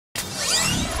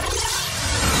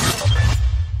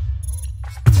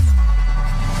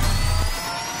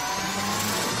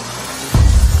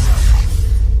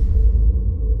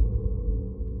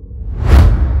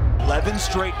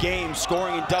straight games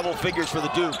scoring in double figures for the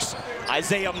Dukes.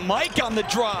 Isaiah Mike on the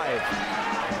drive.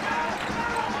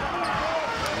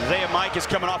 Isaiah Mike is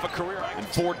coming off a career and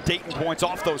 4 Dayton points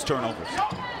off those turnovers.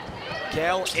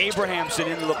 Cal Abrahamson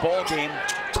into the ball game.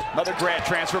 Another grad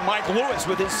transfer. Mike Lewis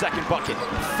with his second bucket.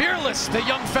 Fearless, the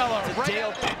young fellow.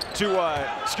 Daryl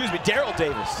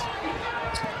Davis.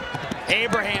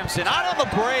 Abrahamson out on the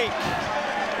break.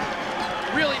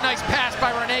 Really nice pass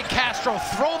by Rene Castro.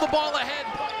 Throw the ball ahead.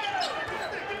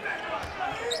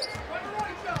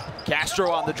 Castro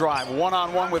on the drive,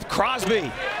 one-on-one with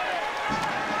Crosby.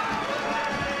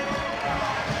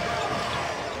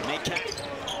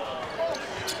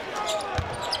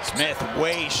 Smith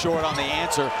way short on the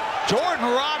answer. Jordan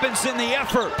Robinson the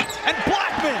effort, and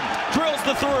Blackman drills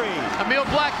the 3. Emil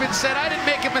Blackman said, "I didn't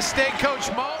make a mistake,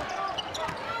 Coach Mo."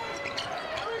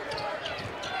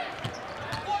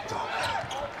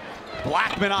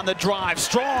 Blackman on the drive,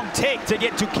 strong take to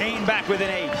get Duquesne back with an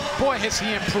 8. Boy, has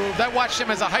he improved. I watched him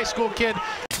as a high school kid